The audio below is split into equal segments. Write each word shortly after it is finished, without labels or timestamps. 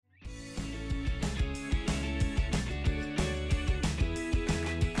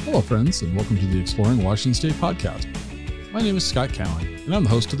Hello, friends, and welcome to the Exploring Washington State podcast. My name is Scott Cowan, and I'm the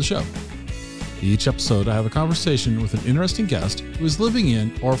host of the show. Each episode, I have a conversation with an interesting guest who is living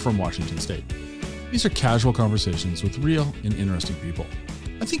in or from Washington State. These are casual conversations with real and interesting people.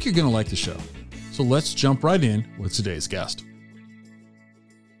 I think you're going to like the show. So let's jump right in with today's guest.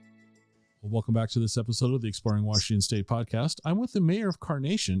 Well, welcome back to this episode of the Exploring Washington State podcast. I'm with the mayor of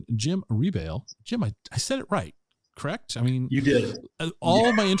Carnation, Jim Ribail. Jim, I said it right, correct? I mean, you did.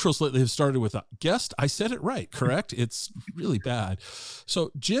 All my intros lately have started with a guest. I said it right, correct? It's really bad.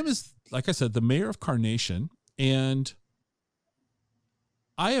 So Jim is, like I said, the mayor of Carnation, and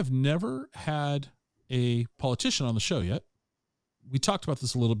I have never had a politician on the show yet. We talked about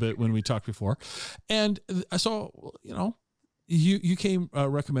this a little bit when we talked before. And so, you came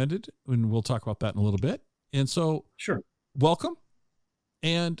recommended, and we'll talk about that in a little bit. And so, sure. Welcome.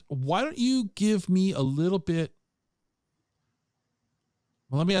 And why don't you give me a little bit?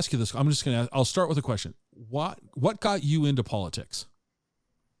 Well, let me ask you this. I'll start with a question. What got you into politics?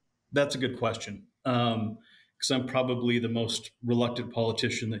 That's a good question. Because I'm probably the most reluctant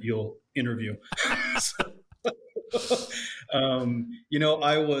politician that you'll interview.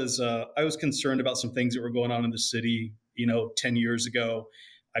 I was concerned about some things that were going on in the city, 10 years ago.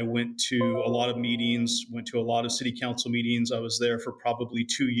 I went to a lot of meetings, went to a lot of city council meetings. I was there for probably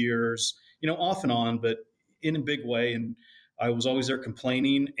 2 years, off and on, but in a big way. And I was always there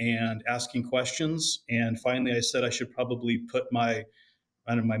complaining and asking questions. And finally, I said I should probably put my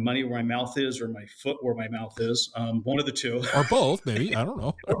money where my mouth is, or my foot where my mouth is, one of the two. Or both, maybe. I don't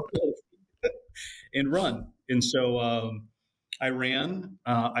know. And run. And so I ran.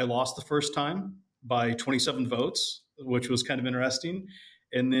 I lost the first time by 27 votes, which was kind of interesting.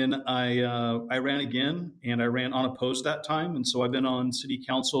 And then I ran again, and I ran unopposed that time. And so I've been on city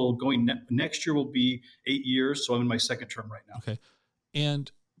council going next year will be 8 years. So I'm in my second term right now. Okay.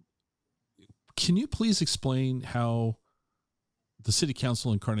 And can you please explain how the city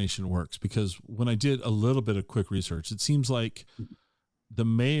council incarnation works? Because when I did a little bit of quick research, it seems like the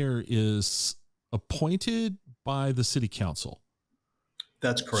mayor is appointed by the city council.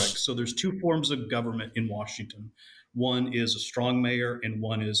 That's correct. So there's two forms of government in Washington. One is a strong mayor and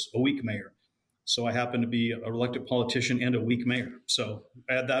one is a weak mayor. So I happen to be a elected politician and a weak mayor. So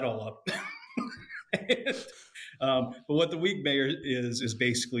add that all up. But what the weak mayor is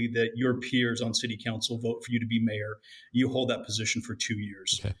basically that your peers on city council vote for you to be mayor. You hold that position for 2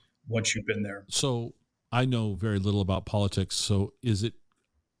 years. Okay. Once you've been there. So I know very little about politics. So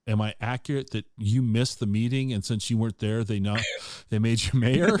am I accurate that you missed the meeting, and since you weren't there, they made you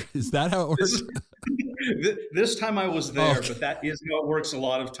mayor? Is that how it works? This time I was there, okay. But that is how it works a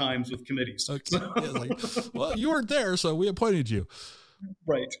lot of times with committees. Okay. Well, you weren't there, so we appointed you.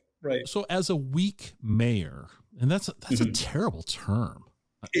 Right. So as a weak mayor, and that's a terrible term.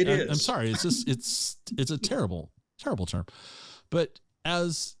 It is. I'm sorry. It's just it's a terrible term. But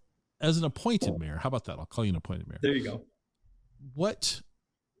as an appointed mayor, how about that? I'll call you an appointed mayor. There you go. What?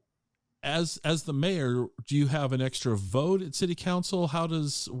 As the mayor, do you have an extra vote at city council?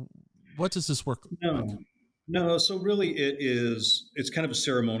 What does this work? No. So really it's kind of a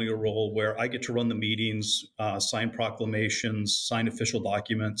ceremonial role where I get to run the meetings, sign proclamations, sign official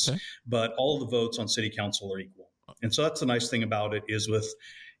documents, okay. But all of the votes on city council are equal. And so that's the nice thing about it is with,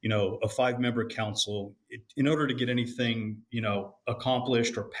 a 5-member council, in order to get anything,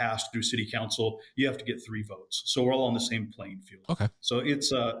 accomplished or passed through city council, you have to get 3 votes. So we're all on the same playing field. Okay. So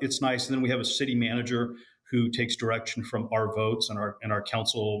it's nice. And then we have a city manager who takes direction from our votes and our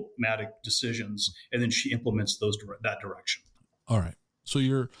councilmatic decisions, and then she implements that direction. All right. So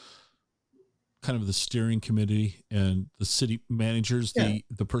you're kind of the steering committee, and the city manager's the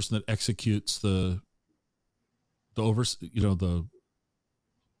person that executes the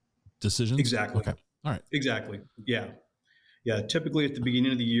decisions? Exactly. Okay. All right. Exactly. Yeah. Typically at the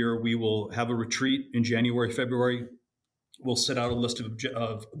beginning of the year, we will have a retreat in January, February. We'll set out a list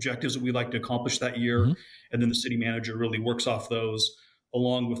of objectives that we'd like to accomplish that year. Mm-hmm. And then the city manager really works off those,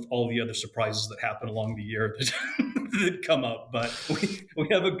 along with all the other surprises that happen along the year that come up. But we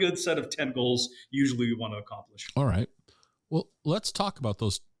have a good set of 10 goals usually we want to accomplish. All right. Well, let's talk about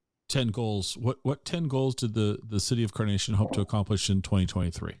those 10 goals. What 10 goals did the city of Carnation hope to accomplish in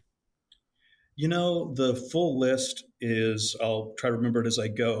 2023? The full list is, I'll try to remember it as I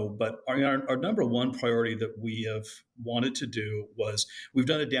go, but our number one priority that we have wanted to do was we've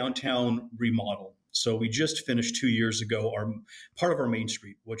done a downtown remodel. So we just finished 2 years ago part of our Main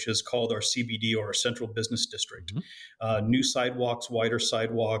Street, which is called our CBD, or our Central Business District. Mm-hmm. New sidewalks, wider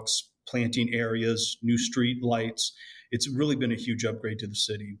sidewalks, planting areas, new street lights. It's really been a huge upgrade to the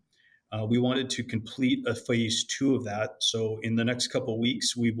city. We wanted to complete a phase 2 of that. So in the next couple of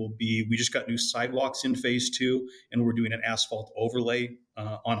weeks, we just got new sidewalks in phase 2, and we're doing an asphalt overlay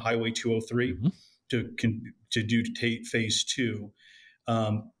on Highway 203 Mm-hmm. to do phase 2.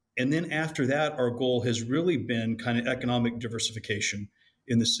 And then after that, our goal has really been kind of economic diversification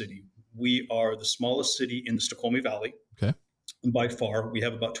in the city. We are the smallest city in the Snoqualmie Valley. Okay. And by far, we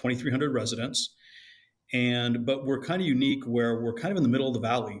have about 2,300 residents. But we're kind of unique where we're kind of in the middle of the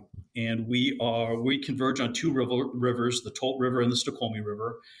valley, and we converge on two rivers, the Tolt River and the Snoqualmie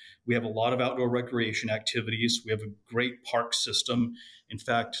River. We have a lot of outdoor recreation activities. We have a great park system. In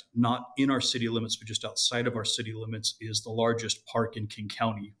fact, not in our city limits, but just outside of our city limits is the largest park in King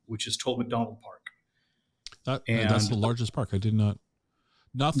County, which is Tolt McDonald Park. That's the largest park. I did not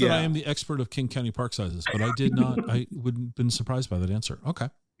that I am the expert of King County park sizes, but I did not. I wouldn't have been surprised by that answer. Okay.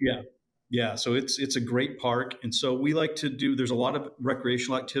 Yeah. Yeah, so it's a great park, and so we like to do. There's a lot of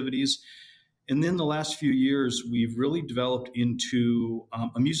recreational activities, and then the last few years we've really developed into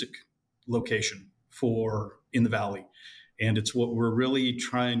a music location in the valley, and it's what we're really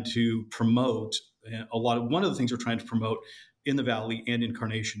trying to promote. One of the things we're trying to promote in the valley and in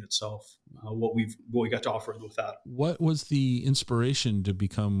Carnation itself, what we got to offer with that. What was the inspiration to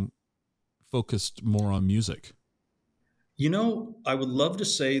become focused more on music? I would love to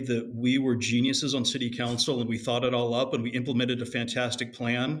say that we were geniuses on city council and we thought it all up and we implemented a fantastic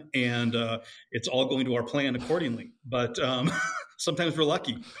plan, and it's all going to our plan accordingly. But sometimes we're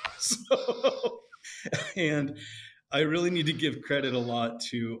lucky. And I really need to give credit a lot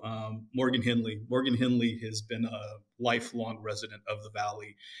to Morgan Henley. Morgan Henley has been a lifelong resident of the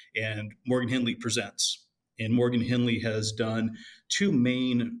Valley, and Morgan Henley presents. And Morgan Henley has done two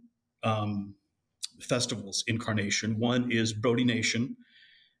main festivals in Carnation. One is Brody Nation,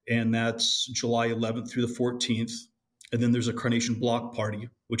 and that's July 11th through the 14th. And then there's a Carnation Block Party,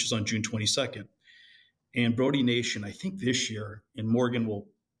 which is on June 22nd. And Brody Nation, I think this year, and Morgan will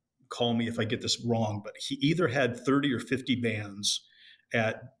call me if I get this wrong, but he either had 30 or 50 bands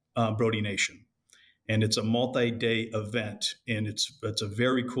at Brody Nation. And it's a multi-day event, and it's a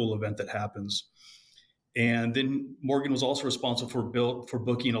very cool event that happens. And then Morgan was also responsible for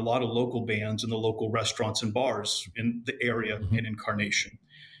booking a lot of local bands in the local restaurants and bars in the area and in Carnation.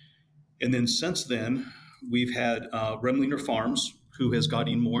 And then since then, we've had Remlinger Farms, who has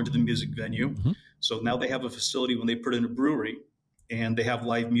gotten more into the music venue. Mm-hmm. So now they have a facility when they put in a brewery, and they have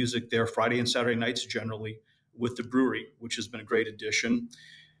live music there Friday and Saturday nights generally with the brewery, which has been a great addition.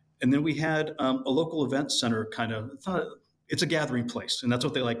 And then we had a local event center it's a gathering place, and that's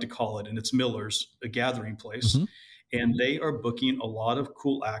what they like to call it. And it's Miller's, a gathering place. Mm-hmm. And they are booking a lot of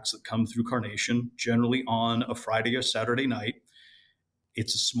cool acts that come through Carnation, generally on a Friday or Saturday night.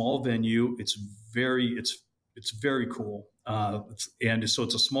 It's a small venue. It's very cool. And so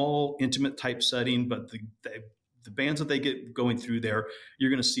it's a small, intimate type setting, but the bands that they get going through there, you're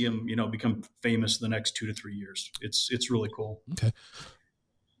going to see them, become famous in the next 2 to 3 years. It's really cool. Okay.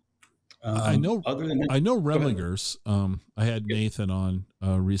 I know Remlingers. I had Nathan on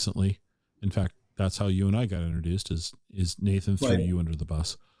recently. In fact, that's how you and I got introduced. Is Nathan threw you under the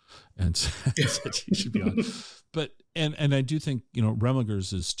bus and said you should be on. But and I do think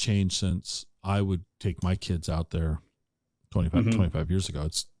Remlingers has changed since I would take my kids out there 25 years ago.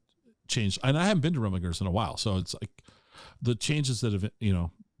 It's changed, and I haven't been to Remlingers in a while. So it's like the changes that have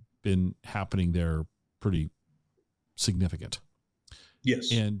been happening there pretty significant.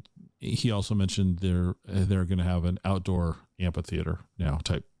 Yes. And he also mentioned they're going to have an outdoor amphitheater now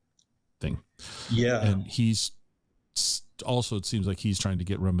type thing. Yeah. And he's also, it seems like he's trying to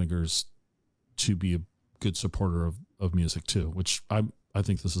get Remlingers to be a good supporter of music too, which I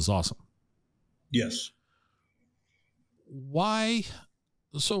think this is awesome. Yes. Why?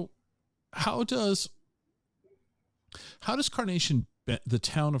 So how does Carnation, the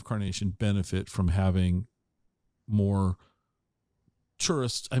town of Carnation, benefit from having more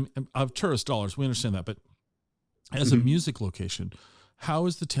tourists? Of tourist dollars, we understand that, but as a music location, how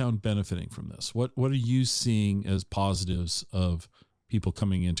is the town benefiting from this? What are you seeing as positives of people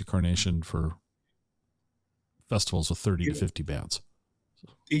coming into Carnation for festivals with 30 to 50 bands?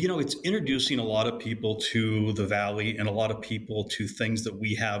 It's introducing a lot of people to the Valley and a lot of people to things that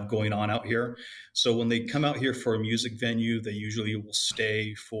we have going on out here. So when they come out here for a music venue, they usually will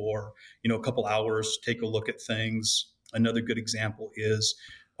stay for, a couple hours, take a look at things. Another good example is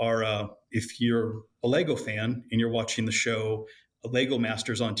if you're a Lego fan and you're watching the show Lego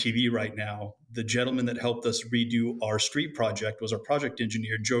Masters on TV right now, the gentleman that helped us redo our street project was our project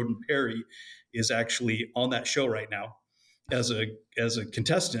engineer, Jordan Perry, is actually on that show right now as a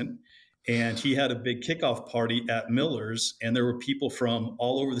contestant. And he had a big kickoff party at Miller's, and there were people from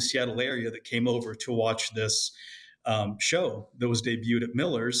all over the Seattle area that came over to watch this show that was debuted at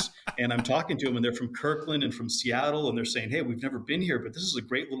Miller's. And I'm talking to them, and they're from Kirkland and from Seattle, and they're saying, "Hey, we've never been here, but this is a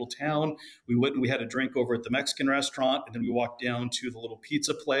great little town. We went and we had a drink over at the Mexican restaurant, and then we walked down to the little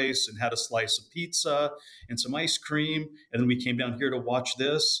pizza place and had a slice of pizza and some ice cream, and then we came down here to watch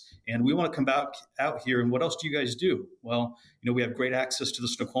this. And we want to come back out here. And what else do you guys do?" Well, we have great access to the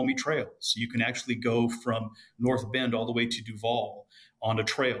Snoqualmie Trail, so you can actually go from North Bend all the way to Duval on a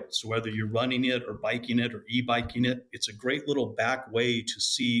trail. So whether you're running it or biking it or e-biking it, it's a great little back way to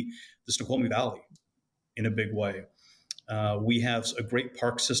see the Snoqualmie Valley in a big way. We have a great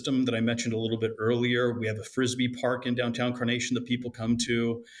park system that I mentioned a little bit earlier. We have a Frisbee park in downtown Carnation that people come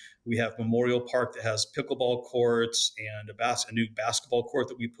to. We have Memorial Park that has pickleball courts and a new basketball court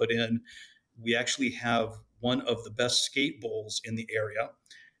that we put in. We actually have one of the best skate bowls in the area,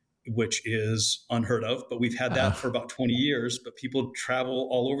 which is unheard of, but we've had that for about 20 years. But people travel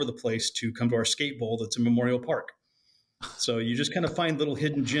all over the place to come to our skate bowl that's in Memorial Park. So you just kind of find little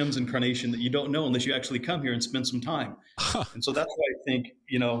hidden gems in Carnation that you don't know unless you actually come here and spend some time. And so that's why I think,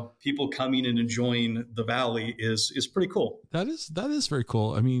 people coming and enjoying the valley is pretty cool. That is very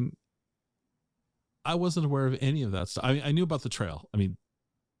cool. I mean, I wasn't aware of any of that stuff. I knew about the trail. I mean,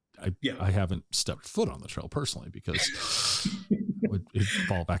 I haven't stepped foot on the trail personally because it would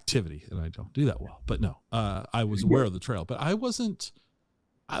involve activity and I don't do that well. But no, I was aware of the trail, but I wasn't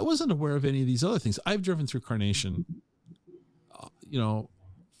aware of any of these other things. I've driven through Carnation,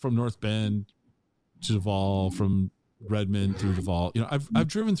 from North Bend to Duval, from Redmond through Duval. I've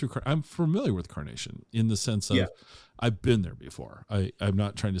driven through. I'm familiar with Carnation in the sense of I've been there before. I'm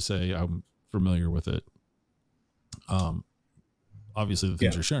not trying to say I'm familiar with it. Obviously the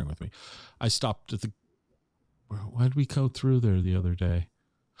things you're sharing with me. I stopped at why did we go through there the other day?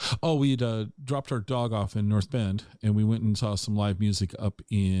 Oh, we'd dropped our dog off in North Bend and we went and saw some live music up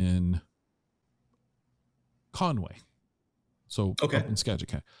in Conway. So up in Skagit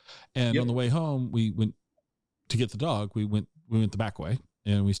County. And on the way home, we went to get the dog. We went the back way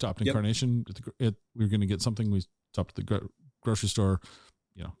and we stopped in Carnation. We were going to get something. We stopped at the grocery store,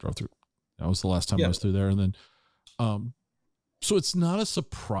 drove through. That was the last time I was through there. And then, so it's not a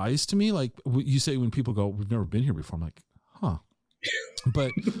surprise to me. Like you say, when people go, "We've never been here before." I'm like, huh,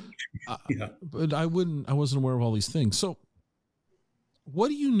 but, but I wasn't aware of all these things. So what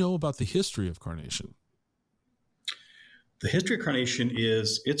do you know about the history of Carnation? The history of Carnation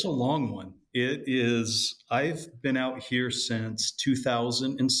it's a long one. I've been out here since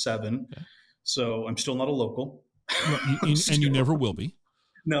 2007. Okay. So I'm still not a local. And you never will be.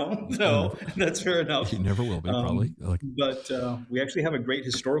 No, that's fair enough. You never will be, probably. But we actually have a great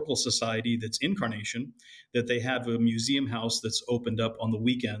historical society that's in Carnation, that they have a museum house that's opened up on the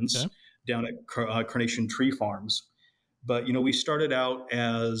weekends down at Carnation Tree Farms. But, we started out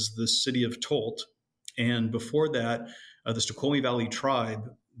as the city of Tolt. And before that, the Snoqualmie Valley tribe,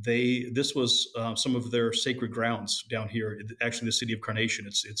 this was some of their sacred grounds down here. Actually, the city of Carnation,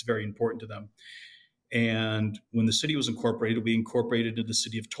 it's very important to them. And when the city was incorporated, we incorporated into the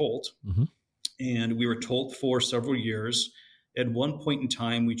city of Tolt. Mm-hmm. And we were Tolt for several years. At one point in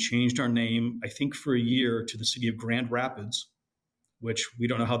time, we changed our name, I think for a year, to the city of Grand Rapids, which we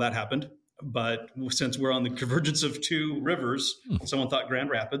don't know how that happened. But since we're on the convergence of two rivers, someone thought Grand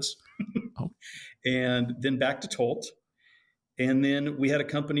Rapids. And then back to Tolt. And then we had a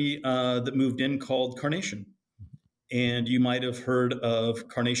company that moved in called Carnation. And you might have heard of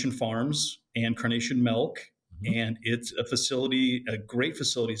Carnation Farms and Carnation Milk. Mm-hmm. And it's a great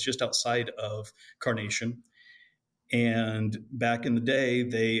facility. It's just outside of Carnation. And back in the day,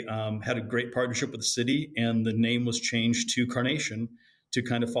 they had a great partnership with the city, and the name was changed to Carnation to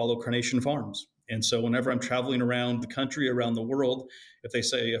kind of follow Carnation Farms. And so whenever I'm traveling around the country, around the world, if I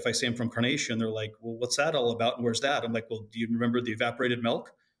say I'm from Carnation, they're like, "Well, what's that all about? And where's that?" I'm like, "Well, do you remember the evaporated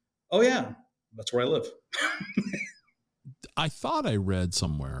milk?" "Oh yeah, that's where I live." I thought I read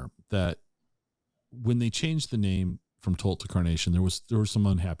somewhere that when they changed the name from Tolt to Carnation, there were some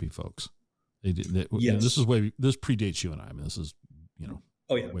unhappy folks. They did. Yes. This predates you and I. I mean, this is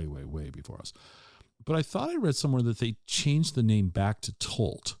way before us. But I thought I read somewhere that they changed the name back to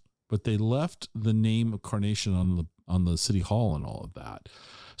Tolt, but they left the name of Carnation on the city hall and all of that.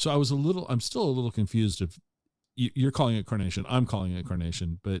 So I'm still a little confused. If you're calling it Carnation, I'm calling it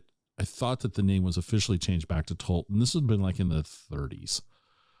Carnation, but I thought that the name was officially changed back to Tolt, and this has been like in the 30s.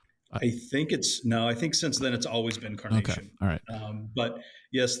 I think since then it's always been Carnation. Okay. All right. But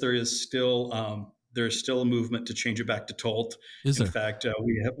yes, there is still there's still a movement to change it back to Tolt. Is In there? fact,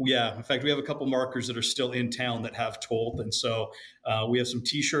 we have a couple markers that are still in town that have Tolt, and so we have some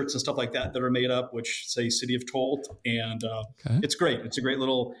T-shirts and stuff like that that are made up which say City of Tolt, and Okay. it's great. It's a great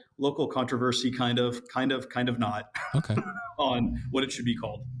little local controversy, kind of not Okay. on what it should be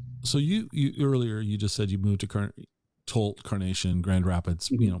called. So you earlier you just said you moved to Tolt, Carnation, Grand Rapids,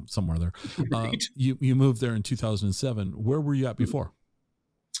 Mm-hmm. somewhere there. Right. You moved there in 2007. Where were you at before?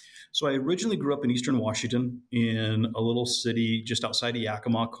 So I originally grew up in Eastern Washington in a little city just outside of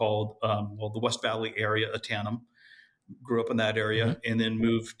Yakima called, the West Valley area, Atanum. Grew up in that area, Okay. and then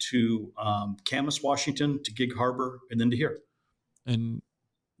moved to Camas, Washington, to Gig Harbor, and then to here. And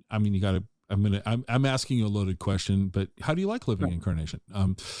I mean, I'm asking you a loaded question, but how do you like living in Carnation?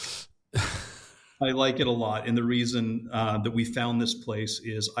 I like it a lot. And the reason that we found this place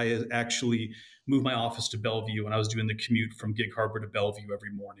is I actually moved my office to Bellevue, and I was doing the commute from Gig Harbor to Bellevue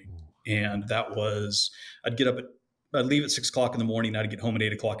every morning. And I'd leave at 6 o'clock in the morning, and I'd get home at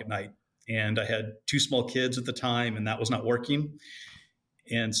 8 o'clock at night. And I had 2 small kids at the time, and that was not working.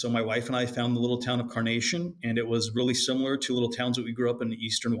 And so my wife and I found the little town of Carnation, and it was really similar to little towns that we grew up in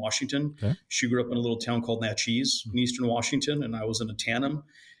Eastern Washington. Okay. She grew up in a little town called Natchez in Eastern Washington, and I was in Atanum.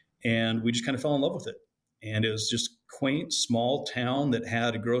 And we just kind of fell in love with it. And it was just quaint, small town that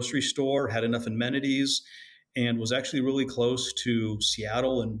had a grocery store, had enough amenities, and was actually really close to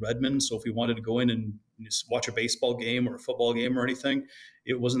Seattle and Redmond. So if we wanted to go in and just watch a baseball game or a football game or anything,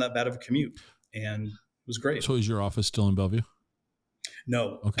 it wasn't that bad of a commute. And it was great. So is your office still in Bellevue?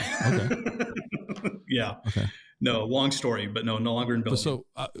 No. Okay. Yeah. Okay. No, long story, but no longer in Bellevue. So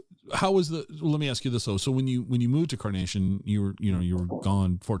how was let me ask you this though. So when you moved to Carnation, you were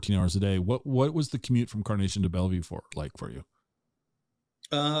gone 14 hours a day. What was the commute from Carnation to Bellevue for you?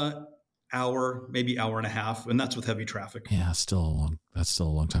 Hour, maybe hour and a half. And that's with heavy traffic. Yeah. That's still a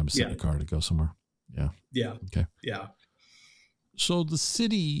long time to sit in a car to go somewhere. Yeah. Yeah. Okay. Yeah. So the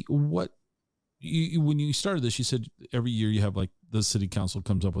city, when you started this, you said every year you have like the city council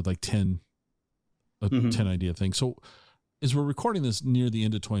comes up with like 10 idea thing. So as we're recording this near the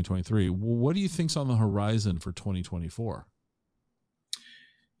end of 2023, what do you think's on the horizon for 2024?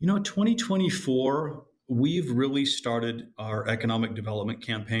 2024, we've really started our economic development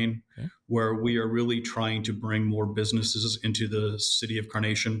campaign, okay, where we are really trying to bring more businesses into the city of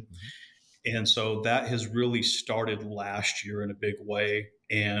Carnation. Mm-hmm. And so that has really started last year in a big way,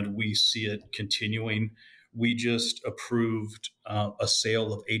 and we see it continuing. We just approved a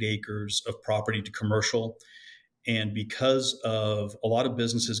sale of 8 acres of property to commercial. And because of a lot of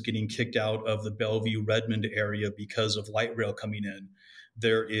businesses getting kicked out of the Bellevue Redmond area because of light rail coming in,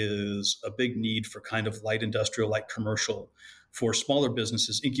 there is a big need for kind of light industrial, light commercial for smaller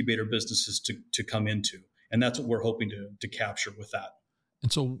businesses, incubator businesses to come into. And that's what we're hoping to capture with that.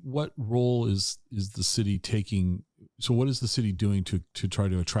 And so what role is the city taking? So what is the city doing to try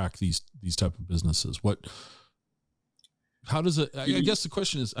to attract these type of businesses? How does it, I guess the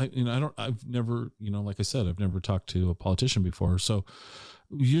question is, I've never, like I said, I've never talked to a politician before. So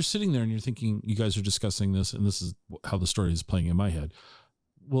you're sitting there and you're thinking, you guys are discussing this, and this is how the story is playing in my head.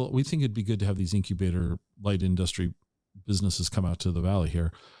 Well, we think it'd be good to have these incubator light industry businesses come out to the Valley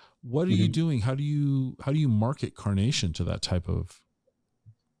here. What are you doing? How do you market Carnation to that type of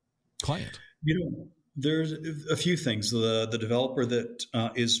client? There's a few things. The developer that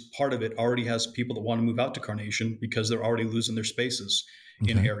is part of it already has people that want to move out to Carnation because they're already losing their spaces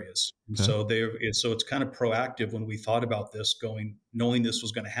in areas. Okay. So it's kind of proactive when we thought about this, knowing this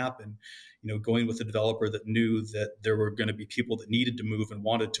was going to happen, going with a developer that knew that there were going to be people that needed to move and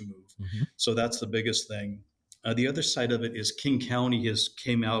wanted to move. Mm-hmm. So that's the biggest thing. The other side of it is King County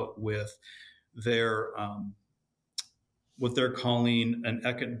came out with their what they're calling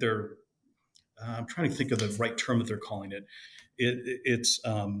I'm trying to think of the right term that they're calling it. It's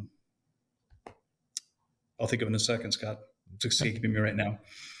I'll think of it in a second, Scott. It's escaping me right now.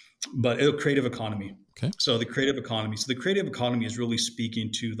 But creative economy. Okay. So the creative economy. So the creative economy is really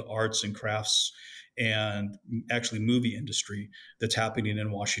speaking to the arts and crafts and actually movie industry that's happening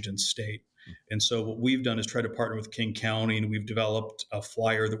in Washington State. And so what we've done is try to partner with King County, and we've developed a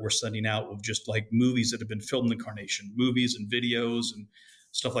flyer that we're sending out of just like movies that have been filmed in Carnation, movies and videos and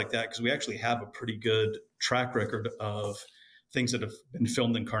stuff like that, because we actually have a pretty good track record of things that have been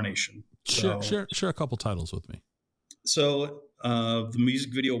filmed in Carnation. Share a couple titles with me. So the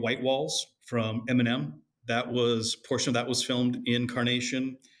music video White Walls from Eminem, portion of that was filmed in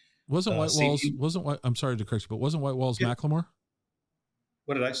Carnation. I'm sorry to correct you, but wasn't White Walls Macklemore?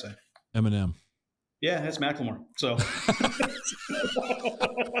 What did I say? Eminem. Yeah, that's Macklemore. So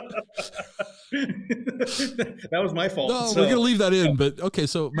that was my fault. No, we're So gonna leave that in. But okay,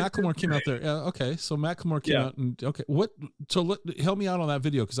 so Macklemore came out there. Yeah, okay, so Macklemore came yeah. out and okay, what? So help me out on that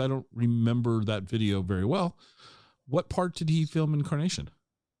video because I don't remember that video very well. What part did he film in Carnation?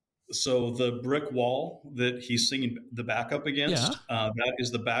 So the brick wall that he's singing the backup Yeah. against, that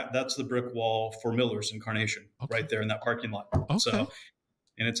is the back. That's the brick wall for Miller's Incarnation, Okay. right there in that parking lot. Okay. So,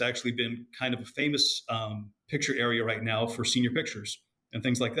 and it's actually been kind of a famous picture area right now for senior pictures and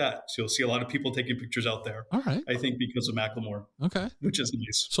things like that. So you'll see a lot of people taking pictures out there. All right. I think because of Macklemore. Okay. Which is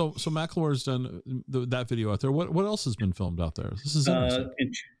nice. So Macklemore's done that video out there. What else has been filmed out there? This is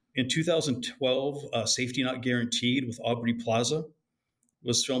interesting. In 2012, Safety Not Guaranteed with Aubrey Plaza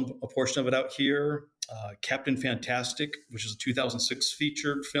was filmed, a portion of it out here. Captain Fantastic, which is a 2006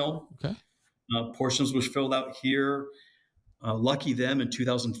 featured film. Okay. Portions was filmed out here. Lucky Them in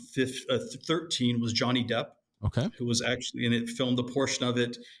 2013 was Johnny Depp. Okay. Who was actually, and it filmed a portion of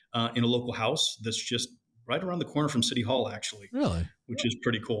it in a local house that's just right around the corner from City Hall, actually. Really? Which is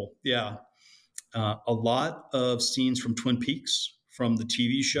pretty cool. Yeah. A lot of scenes from Twin Peaks from the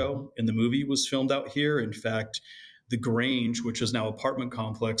TV show and the movie was filmed out here. In fact, the Grange, which is now apartment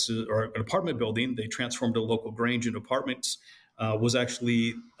complexes or an apartment building, they transformed a local Grange into apartments, was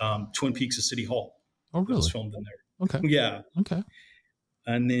actually Twin Peaks' City Hall. Oh, really? That was filmed in there. Okay. Yeah. Okay.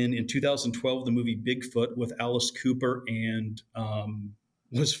 And then in 2012, the movie Bigfoot with Alice Cooper and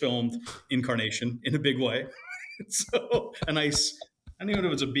was filmed in Carnation in a big way. So a nice, I don't even know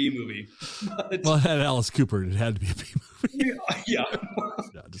if it was a B movie. But, well, it had Alice Cooper. It had to be a B movie. Yeah.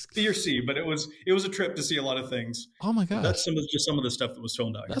 No, just B or C, but it was a trip to see a lot of things. Oh my gosh. That's some of the stuff that was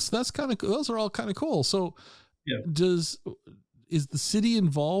filmed out here. That's kind of cool. Those are all kind of cool. So yeah. Is the city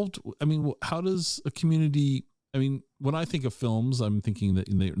involved? I mean, how does a community, I mean, when I think of films, I'm thinking that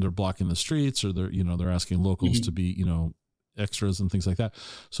they're blocking the streets or they're asking locals to be, extras and things like that.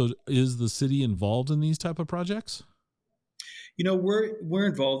 So is the city involved in these type of projects? We're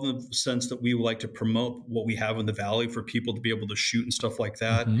involved in the sense that we would like to promote what we have in the valley for people to be able to shoot and stuff like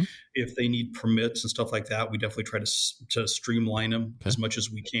that. Mm-hmm. If they need permits and stuff like that, we definitely try to streamline them as much as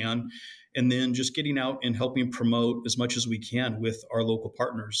we can. And then just getting out and helping promote as much as we can with our local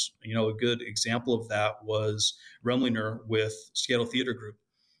partners. A good example of that was Remliner with Seattle Theater Group.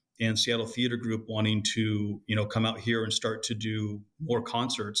 And Seattle Theater Group wanting to, come out here and start to do more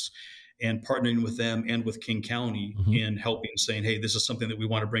concerts and partnering with them and with King County in helping, saying, hey, this is something that we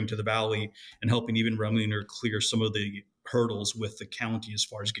want to bring to the valley, and helping even Remliner clear some of the hurdles with the county as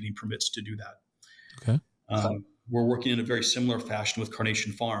far as getting permits to do that. Okay. We're working in a very similar fashion with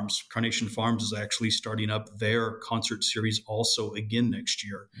Carnation Farms. Carnation Farms is actually starting up their concert series also again next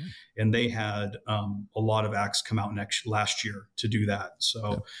year. And they had a lot of acts come out last year to do that.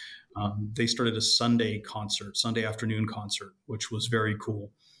 So they started a Sunday afternoon concert, which was very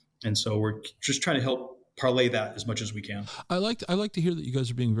cool. And so we're just trying to help parlay that as much as we can. I like to hear that you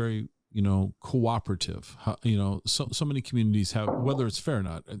guys are being very, cooperative. So many communities have, whether it's fair or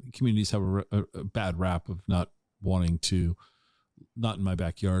not, communities have a bad rap of not wanting to, not in my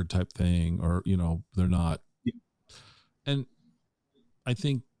backyard type thing, or, they're not. Yeah. And I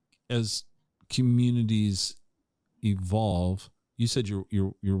think as communities evolve, you said your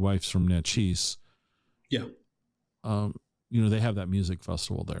wife's from Natchez. Yeah. They have that music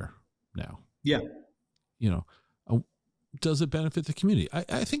festival there now. Yeah. Does it benefit the community?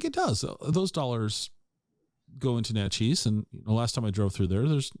 I think it does. Those dollars go into Natchez, and the last time I drove through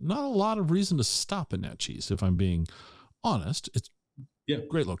there's not a lot of reason to stop in Natchez. If I'm being honest, it's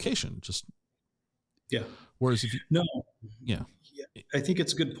great location. Just Whereas if you I think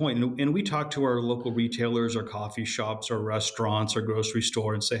it's a good point. And we talk to our local retailers, our coffee shops, our restaurants, our grocery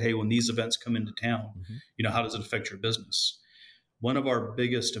store, and say, hey, when these events come into town, how does it affect your business? One of our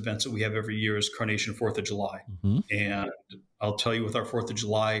biggest events that we have every year is Carnation 4th of July. And I'll tell you, with our 4th of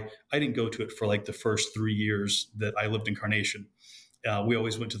July, I didn't go to it for like the first 3 years that I lived in Carnation. We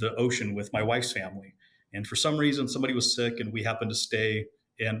always went to the ocean with my wife's family. And for some reason, somebody was sick and we happened to stay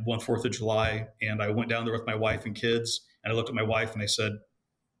and one 4th of July. And I went down there with my wife and kids. And I looked at my wife and I said,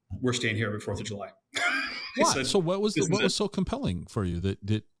 we're staying here every 4th of July. So what was so compelling for you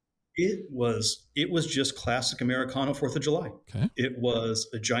that It was just classic Americana 4th of July. Okay. It was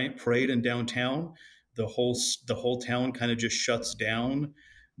a giant parade in downtown. The whole town kind of just shuts down.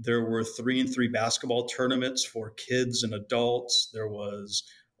 There were 3-on-3 basketball tournaments for kids and adults. There was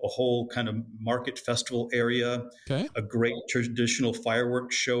a whole kind of market festival area. Okay. A great traditional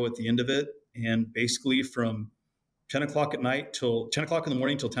fireworks show at the end of it. And basically from 10 o'clock at night till 10 o'clock in the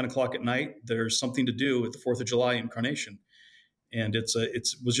morning till 10 o'clock at night, there's something to do at the 4th of July in Carnation. And it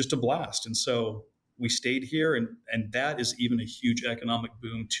was just a blast. And so we stayed here, and that is even a huge economic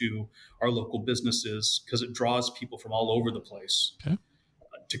boom to our local businesses because it draws people from all over the place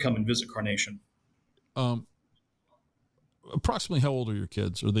to come and visit Carnation. Approximately how old are your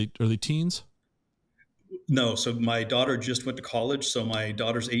kids? Are they teens? No, so my daughter just went to college, so my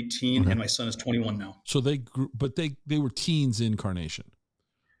daughter's 18 and my son is 21 now. So they grew, but they were teens in Carnation.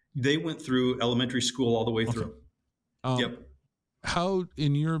 They went through elementary school all the way through. Yep. How,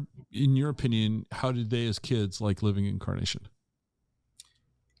 in your opinion, how did they as kids like living in Carnation?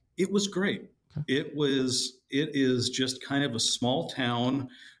 It was great. Okay. It is just kind of a small town.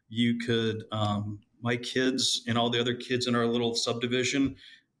 You could, my kids and all the other kids in our little subdivision,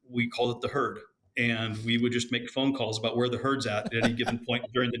 we called it the herd. And we would just make phone calls about where the herd's at any given point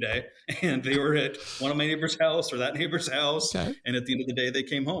during the day. And they were at one of my neighbor's house or that neighbor's house. Okay. And at the end of the day, they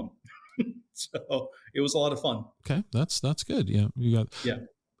came home. So it was a lot of fun. Okay. That's good. Yeah. Yeah.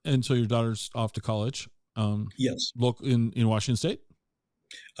 And so your daughter's off to college. Yes. Local in Washington State?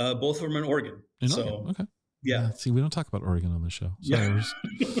 Both of them in Oregon. Oregon. Okay. Yeah. See, we don't talk about Oregon on the show. Sorry.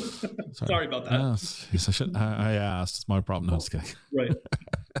 Sorry about that. Yes, I asked. It's my problem. No, it's kidding. Right.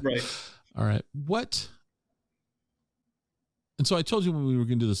 Right. All right. And so I told you when we were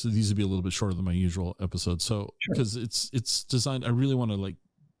going to do this, these would be a little bit shorter than my usual episode. So, because it's designed, I really want to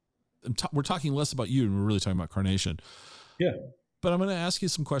we're talking less about you and we're really talking about Carnation. Yeah. But I'm going to ask you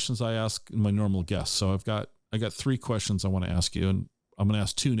some questions I ask my normal guests. So I got 3 questions I want to ask you, and I'm going to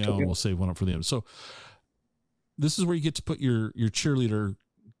ask 2 now, and we'll save one up for the end. So this is where you get to put your cheerleader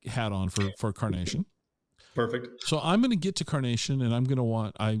hat on for Carnation. Perfect. So I'm going to get to Carnation, and I'm going to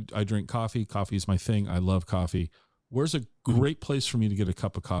want, I drink coffee. Coffee is my thing. I love coffee. Where's a great place for me to get a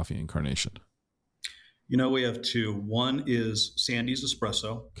cup of coffee in Carnation? We have 2. One is Sandy's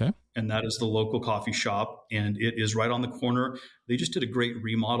Espresso. Okay. And that is the local coffee shop. And it is right on the corner. They just did a great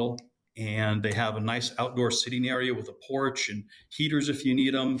remodel, and they have a nice outdoor sitting area with a porch and heaters if you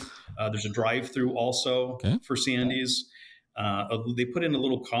need them. There's a drive-through also for Sandy's. They put in a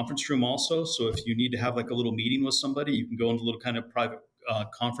little conference room also. So if you need to have like a little meeting with somebody, you can go into a little kind of private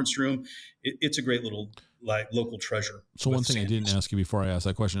conference room. It's a great little local treasure. So one thing Sandy's. I didn't ask you before I asked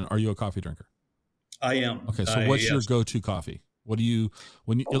that question, are you a coffee drinker? I am. Okay. So what's your go-to coffee? What do you,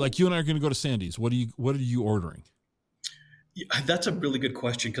 like you and I are going to go to Sandy's, what are you ordering? Yeah, that's a really good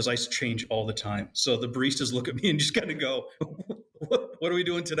question because I change all the time. So the baristas look at me and just kind of go, what are we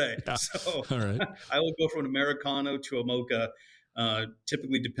doing today? Yeah. So all right. I will go from an Americano to a mocha,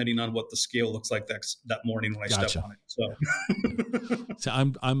 typically depending on what the scale looks like that morning when I step on it. So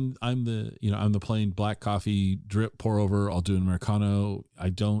I'm the, I'm the plain black coffee drip pour over. I'll do an Americano.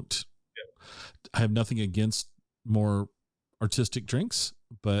 I have nothing against more artistic drinks,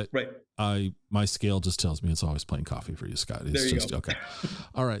 but my scale just tells me it's always plain coffee for you, Scott. It's just go. Okay.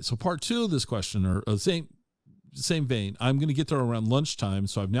 All right. So part 2 of this question, or same vein, I'm going to get there around lunchtime.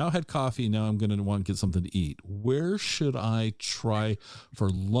 So I've now had coffee. Now I'm going to want to get something to eat. Where should I try for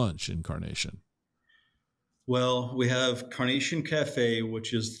lunch in Carnation? Well, we have Carnation Cafe,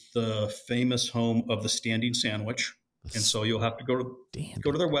 which is the famous home of the standing sandwich. And so you'll have to go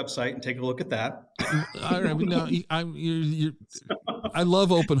to their website and take a look at that. All right, now I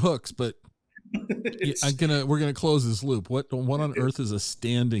love open hooks, but we're gonna close this loop. What on earth is a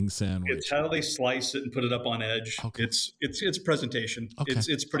standing sandwich? It's how they slice it and put it up on edge. Okay. It's presentation. Okay.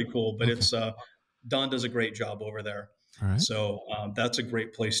 It's pretty cool, but it's Don does a great job over there. All right. So that's a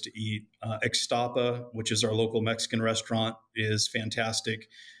great place to eat. Ixtapa, which is our local Mexican restaurant, is fantastic.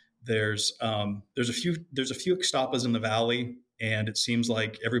 There's a few Ixtapas in the valley, and it seems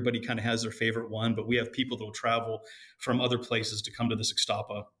like everybody kind of has their favorite one, but we have people that will travel from other places to come to this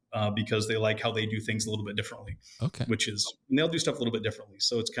Ixtapa because they like how they do things a little bit differently. Okay. And they'll do stuff a little bit differently.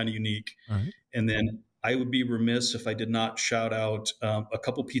 So it's kind of unique. All right. And then I would be remiss if I did not shout out a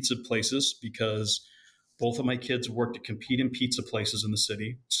couple pizza places because both of my kids worked at competing pizza places in the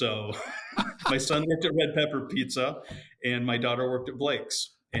city. So my son worked at Red Pepper Pizza and my daughter worked at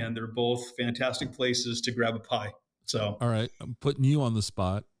Blake's. And they're both fantastic places to grab a pie. So, all right, I'm putting you on the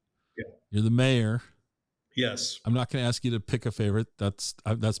spot. Yeah. You're the mayor. Yes. I'm not going to ask you to pick a favorite. I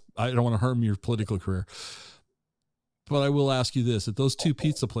don't want to harm your political career. But I will ask you this: at those 2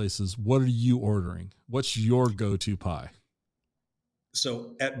 pizza places, what are you ordering? What's your go-to pie?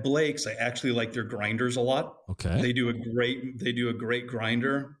 So at Blake's, I actually like their grinders a lot. Okay. They do a great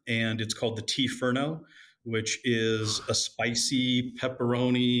grinder, and it's called the T-Furno, which is a spicy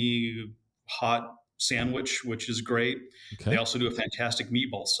pepperoni hot sandwich, which is great. Okay. They also do a fantastic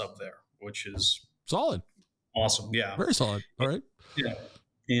meatball sub there, which is solid. Awesome. Yeah. Very solid. All right. Yeah.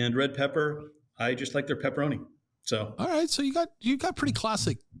 And Red Pepper, I just like their pepperoni. So, all right. So you got pretty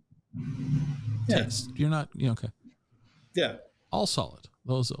classic Yeah. taste. You're not, okay. Yeah. All solid.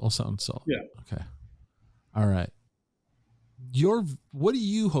 Those all sound solid. Yeah. Okay. All right. What do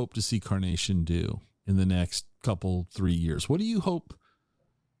you hope to see Carnation do in the next 3 years? What do you hope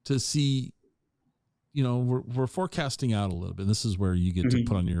to see? We're forecasting out a little bit. This is where you get to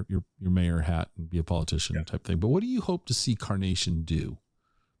put on your mayor hat and be a politician type thing. But what do you hope to see Carnation do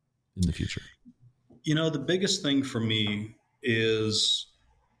in the future? The biggest thing for me is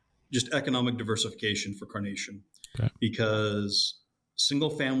just economic diversification for Carnation, because single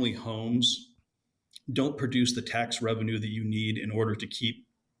family homes don't produce the tax revenue that you need in order to keep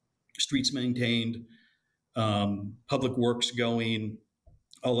streets maintained, public works going,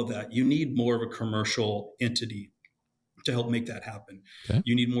 all of that. You need more of a commercial entity to help make that happen. Okay.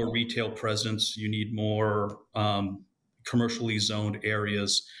 You need more retail presence. You need more commercially zoned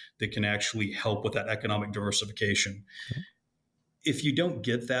areas that can actually help with that economic diversification. Okay. If you don't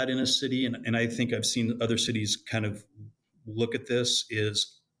get that in a city, and I think I've seen other cities kind of look at this,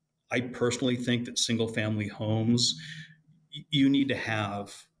 is I personally think that single family homes, you need to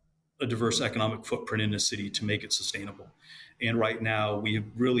have a diverse economic footprint in a city to make it sustainable. And right now we've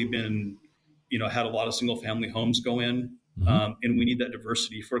really been, had a lot of single family homes go in, and we need that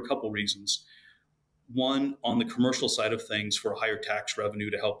diversity for a couple reasons. One, on the commercial side of things, for higher tax revenue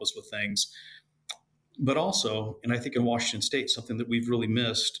to help us with things. But also, and I think in Washington State, something that we've really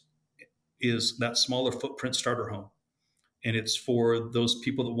missed is that smaller footprint starter home. And it's for those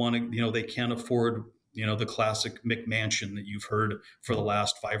people that want to, they can't afford, the classic McMansion that you've heard for the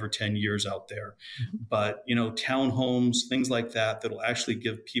last 5 or 10 years out there. But, townhomes, things like that, that'll actually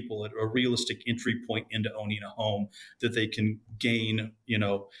give people a realistic entry point into owning a home that they can gain,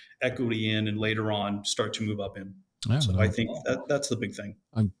 equity in, and later on start to move up in. I think that's the big thing.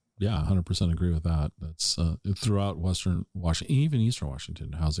 100% agree with that. That's throughout Western Washington, even Eastern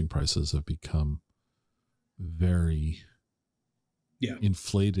Washington, housing prices have become very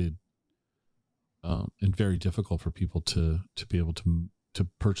inflated, and very difficult for people to be able to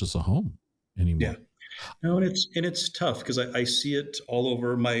purchase a home anymore. Yeah. No, and it's tough because I see it all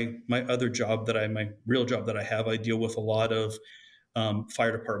over my other job my real job that I have. I deal with a lot of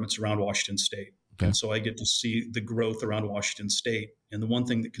fire departments around Washington State. Okay. And so I get to see the growth around Washington State. And the one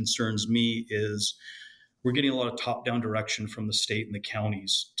thing that concerns me is we're getting a lot of top-down direction from the state and the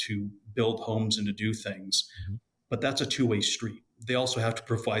counties to build homes and to do things. But that's a two-way street. They also have to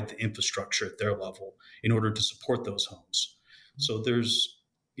provide the infrastructure at their level in order to support those homes. So there's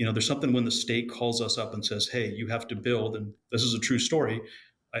something when the state calls us up and says, hey, you have to build, and this is a true story.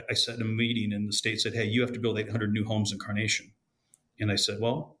 I sat in a meeting and the state said, hey, you have to build 800 new homes in Carnation. And I said,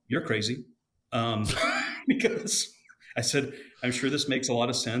 well, you're crazy. Because I said, I'm sure this makes a lot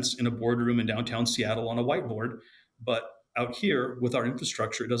of sense in a boardroom in downtown Seattle on a whiteboard, but out here with our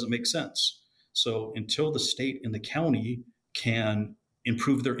infrastructure, it doesn't make sense. So until the state and the county can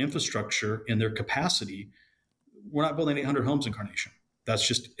improve their infrastructure and their capacity, we're not building 800 homes in Carnation.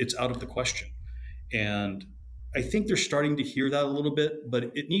 It's out of the question. And I think they're starting to hear that a little bit,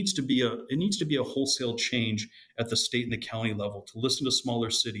 but it needs to be a wholesale change at the state and the county level to listen to smaller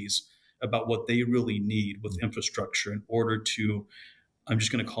cities about what they really need with infrastructure in order to, I'm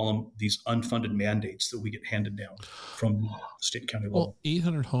just going to call them these unfunded mandates that we get handed down from the state and county level. Well,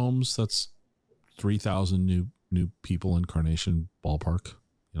 800 homes, that's 3,000 new people in Carnation ballpark,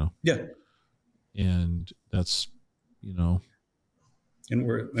 Yeah. And that's, and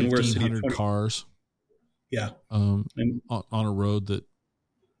we're 1,500 cars. Yeah. On a road that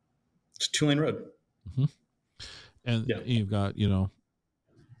it's a 2-lane road. And you've got,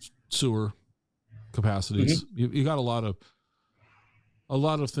 sewer capacities. You got a lot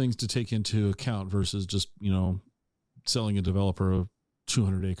of things to take into account versus just, selling a developer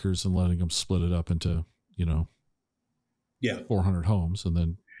 200 acres and letting them split it up into, 400 homes. And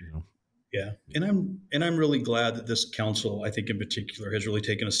then, Yeah. And I'm really glad that this council, I think in particular, has really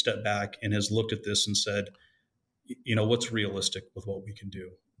taken a step back and has looked at this and said, what's realistic with what we can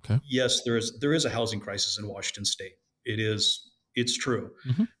do. Okay. Yes, there is a housing crisis in Washington State. It's true.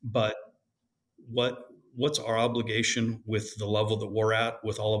 But what's our obligation with the level that we're at,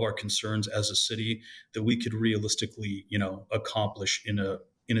 with all of our concerns as a city, that we could realistically, accomplish in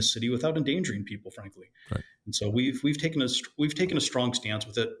a city without endangering people, frankly. Right. And so we've taken a strong stance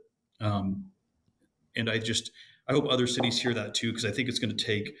with it. And I hope other cities hear that too, because I think it's going to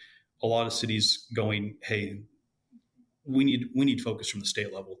take a lot of cities going, hey, we need focus from the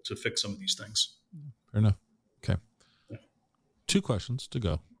state level to fix some of these things. Fair enough. Okay. Yeah. 2 questions to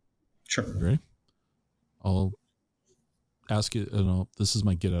go. Sure. You ready? I'll ask you, this is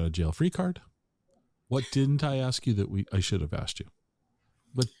my get out of jail free card. What didn't I ask you that I should have asked you?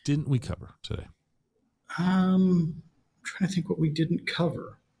 What didn't we cover today? I'm trying to think what we didn't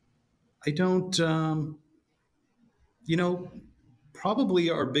cover. I don't, you know, probably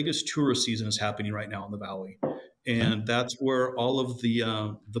our biggest tourist season is happening right now in the valley, Okay. and that's where all of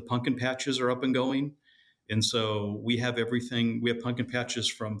the pumpkin patches are up and going. And so we have everything. We have pumpkin patches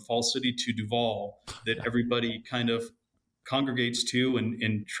from Fall City to Duval that Yeah. everybody kind of congregates to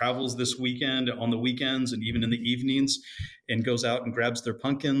and travels this weekend on the weekends and even in the evenings and goes out and grabs their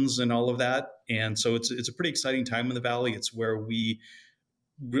pumpkins and all of that. And so it's a pretty exciting time in the valley. It's where we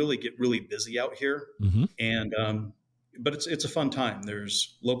really get really busy out here. Mm-hmm. And but it's a fun time.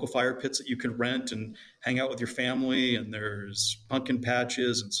 There's local fire pits that you can rent and hang out with your family, and there's pumpkin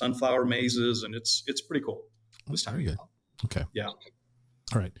patches and sunflower mazes, and it's pretty cool this time. Very good. Okay. Yeah. All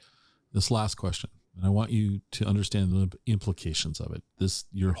right. This last question, and I want you to understand the implications of it.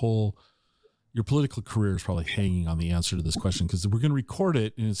 Your political career is probably hanging on the answer to this question, because we're going to record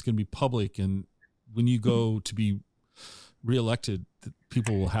it and it's going to be public. And when you go to be reelected,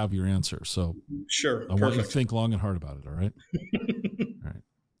 people will have your answer. So Sure. I want you to think long and hard about it. All right. All right.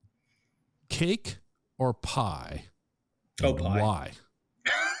 Cake or pie? Oh, pie. Why?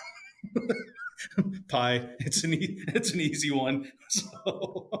 Pie. It's an easy one.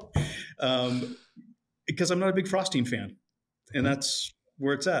 So, because I'm not a big frosting fan, and that's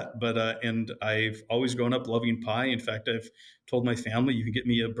where it's at. But and I've always grown up loving pie. In fact, I've told my family you can get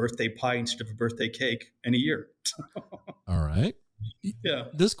me a birthday pie instead of a birthday cake any year. All right. Yeah.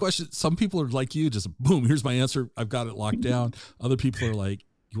 This question, some people are like you, just boom, here's my answer. I've got it locked down. Other people are like,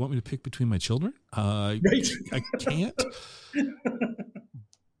 you want me to pick between my children? Right. I can't.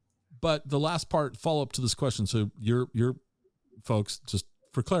 But the last part, follow up to this question. So your folks, just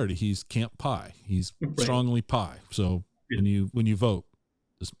for clarity, he's Camp Pie. He's Right. strongly pie. So when you vote,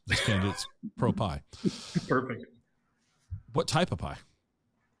 this candidate's pro pie. Perfect. What type of pie?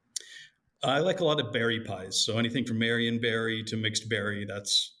 I like a lot of berry pies. So anything from Marion berry to mixed berry,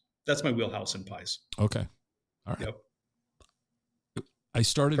 that's my wheelhouse in pies. Okay. All right. Yep. I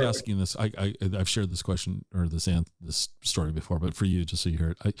started Perfect. asking this. I've shared this question or this story before, but for you, just so you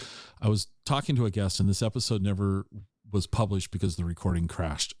hear it, I was talking to a guest, and this episode never was published because the recording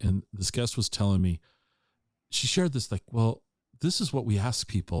crashed. And this guest was telling me, she shared this, like, well, this is what we ask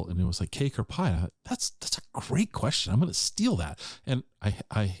people, and it was like cake or pie. That's a great question. I'm going to steal that, and I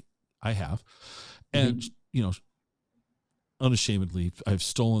have, and unashamedly, I've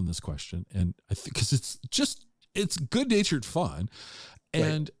stolen this question, and I think because it's good-natured fun.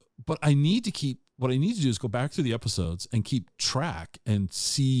 And, but I need to keep, what I need to do is go back through the episodes and keep track and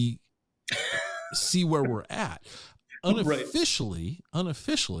see where we're at. Unofficially,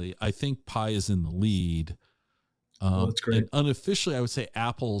 I think pie is in the lead. That's great. And unofficially, I would say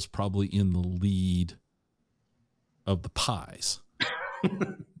apple's probably in the lead of the pies.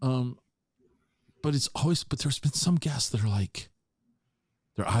 But there's been some guests that are like,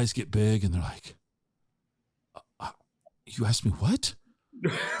 their eyes get big and they're like, you asked me what?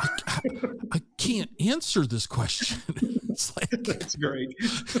 I can't answer this question. It's like, that's great.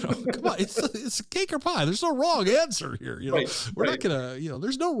 Come on, it's a cake or pie. There's no wrong answer here. We're not gonna,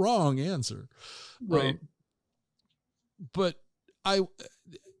 there's no wrong answer. Right. But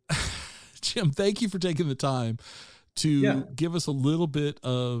Jim, thank you for taking the time to give us a little bit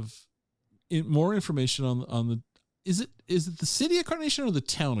of more information on the. Is it the city of Carnation or the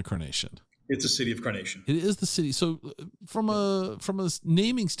town of Carnation? It's a city of Carnation. It is the city. So from a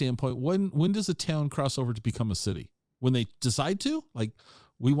naming standpoint, when does a town cross over to become a city? When they decide to? Like,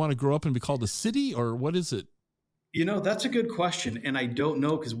 we want to grow up and be called a city, or what is it? That's a good question. And I don't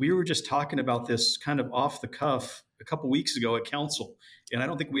know, because we were just talking about this kind of off the cuff a couple of weeks ago at council. And I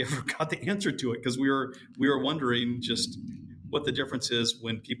don't think we ever got the answer to it, because we were wondering just what the difference is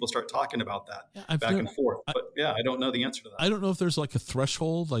when people start talking about that back and forth. But I don't know the answer to that. I don't know if there's like a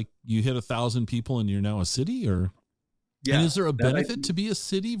threshold, like you hit 1,000 people and you're now a city, or and is there a benefit to be a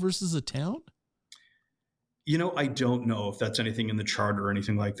city versus a town? I don't know if that's anything in the charter or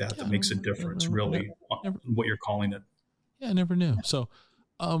anything like that that makes a difference, really, what you're calling it. Yeah, I never knew. So,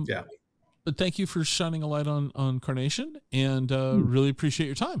 but thank you for shining a light on Carnation, and really appreciate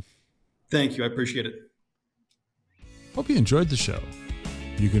your time. Thank you. I appreciate it. Hope you enjoyed the show.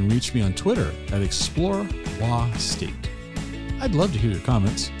 You can reach me on Twitter at ExploreWaState. I'd love to hear your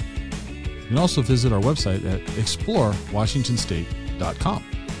comments. You can also visit our website at explorewashingtonstate.com.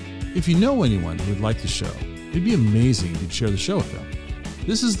 If you know anyone who would like the show, it'd be amazing if you'd share the show with them.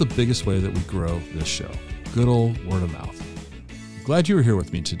 This is the biggest way that we grow this show. Good old word of mouth. Glad you were here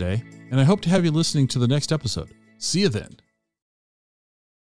with me today, and I hope to have you listening to the next episode. See you then.